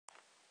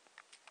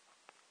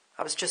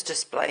I was just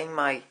displaying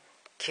my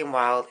Kim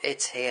Wilde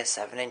It's Here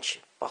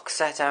 7-inch box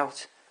set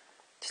out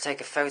to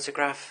take a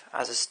photograph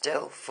as a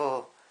still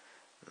for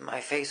my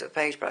Facebook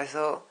page, but I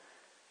thought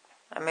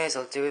I may as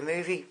well do a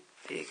movie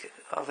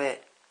of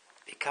it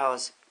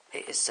because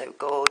it is so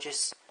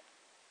gorgeous.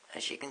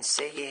 As you can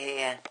see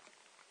here,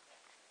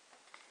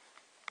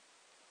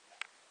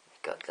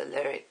 you've got the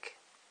lyric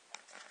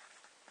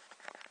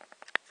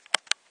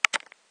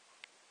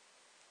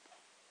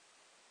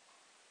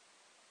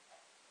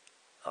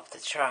of the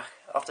track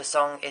of the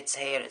song It's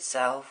Here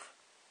itself.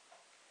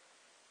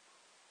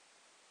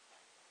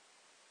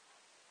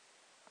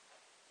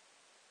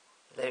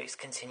 The lyrics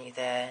continue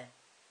there.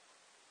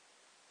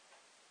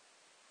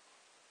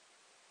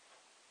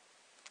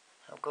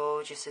 How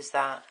gorgeous is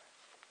that?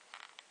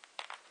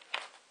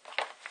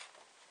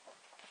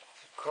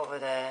 Cover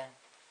there.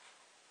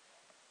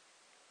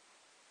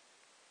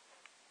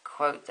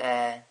 Quote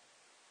there.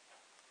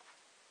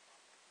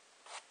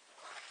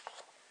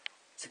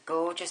 It's a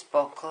gorgeous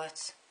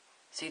booklet.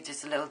 See,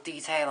 there's a little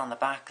detail on the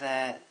back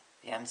there,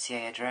 the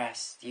MCA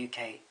address, the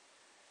UK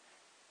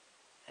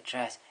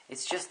address.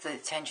 It's just the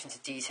attention to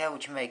detail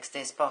which makes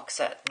this box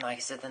set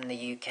nicer than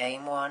the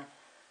UK one.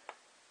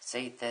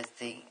 See, there's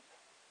the...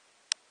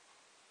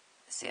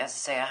 See, as I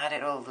say, I had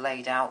it all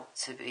laid out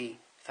to be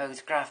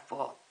photographed,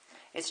 but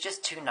it's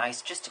just too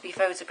nice just to be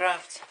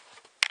photographed.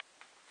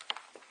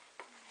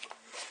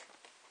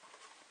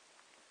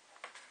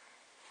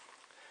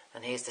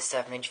 And here's the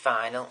 7-inch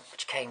vinyl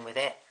which came with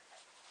it.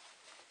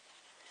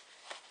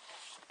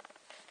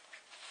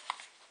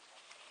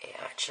 It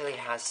actually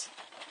has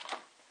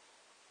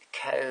a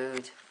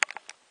code,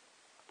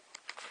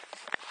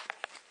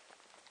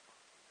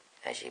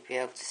 as you'll be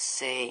able to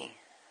see.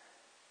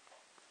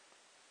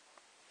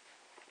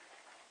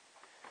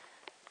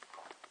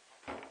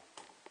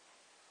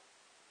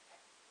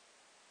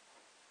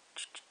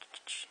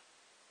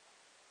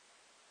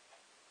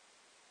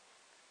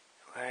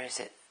 Where is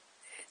it?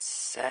 It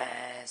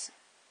says...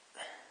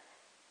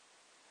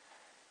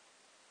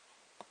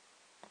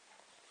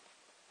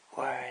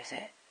 Where is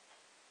it?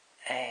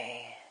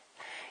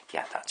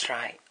 Yeah, that's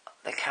right.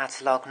 The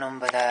catalogue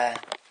number there.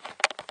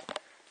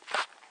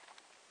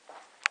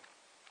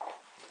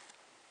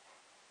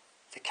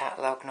 The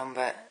catalogue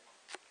number,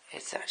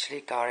 it's actually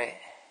got it.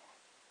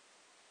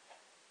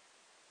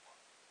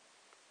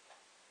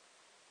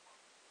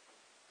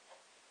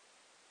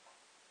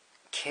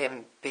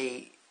 Kim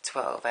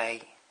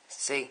B12A.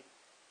 See?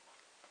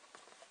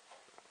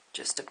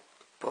 Just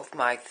above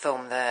my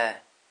thumb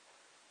there.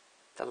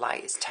 The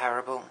light is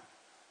terrible.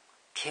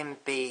 Kim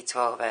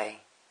B12A.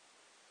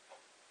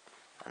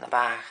 On the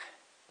back,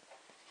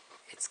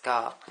 it's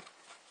got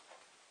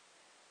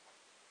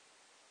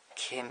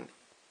Kim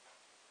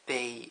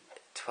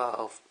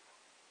B12,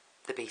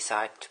 the B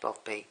side,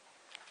 12B.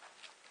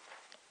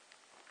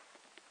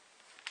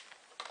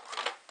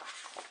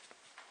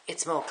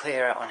 It's more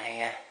clearer on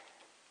here.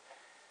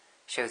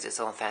 Shows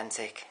it's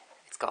authentic.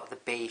 It's got the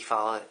B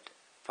followed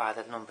by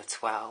the number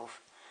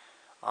 12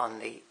 on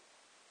the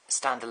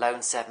standalone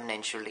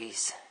 7-inch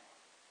release.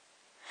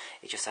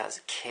 It just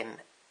has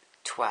Kim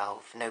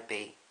 12, no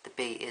B. The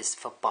B is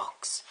for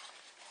box,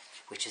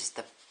 which is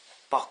the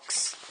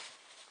box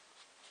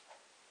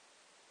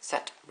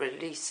set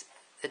release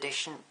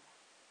edition,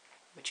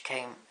 which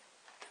came,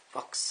 the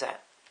box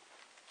set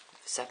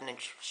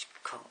 7-inch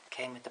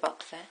came with the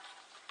box there.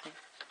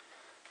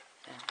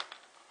 Yeah.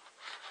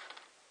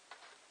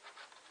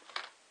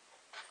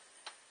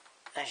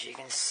 As you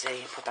can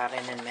see, put that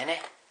in a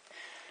minute.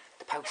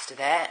 The poster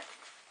there,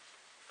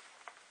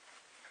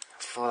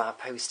 for that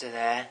poster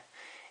there,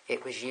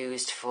 it was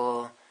used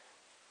for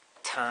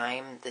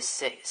Time, the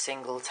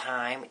single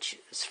Time, which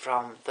is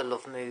from the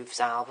Love Moves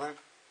album.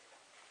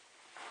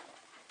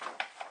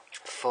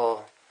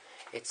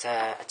 It's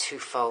a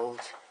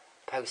two-fold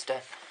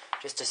poster,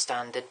 just a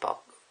standard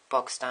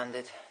box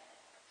standard.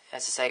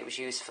 As I say, it was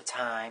used for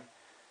Time,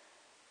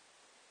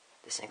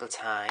 the single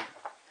Time,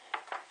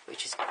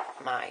 which is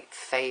my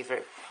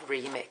favourite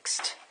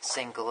remixed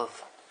single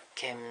of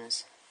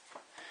Kim's,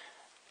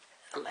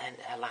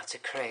 her latter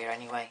career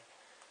anyway.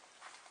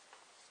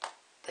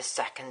 The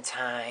Second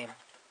Time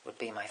would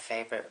be my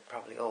favourite,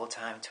 probably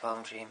all-time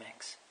 12-inch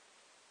remix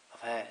of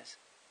hers,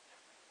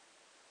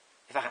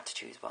 if I had to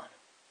choose one.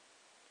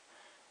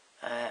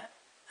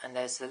 And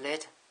there's the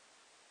lid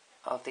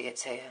of the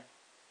It's Here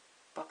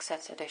box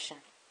set edition,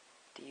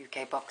 the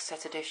UK box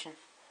set edition.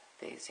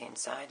 There's the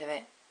inside of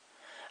it.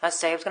 As I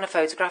say, I was going to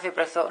photograph it,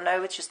 but I thought,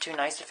 no, it's just too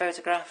nice to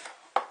photograph.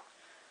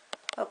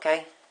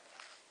 Okay.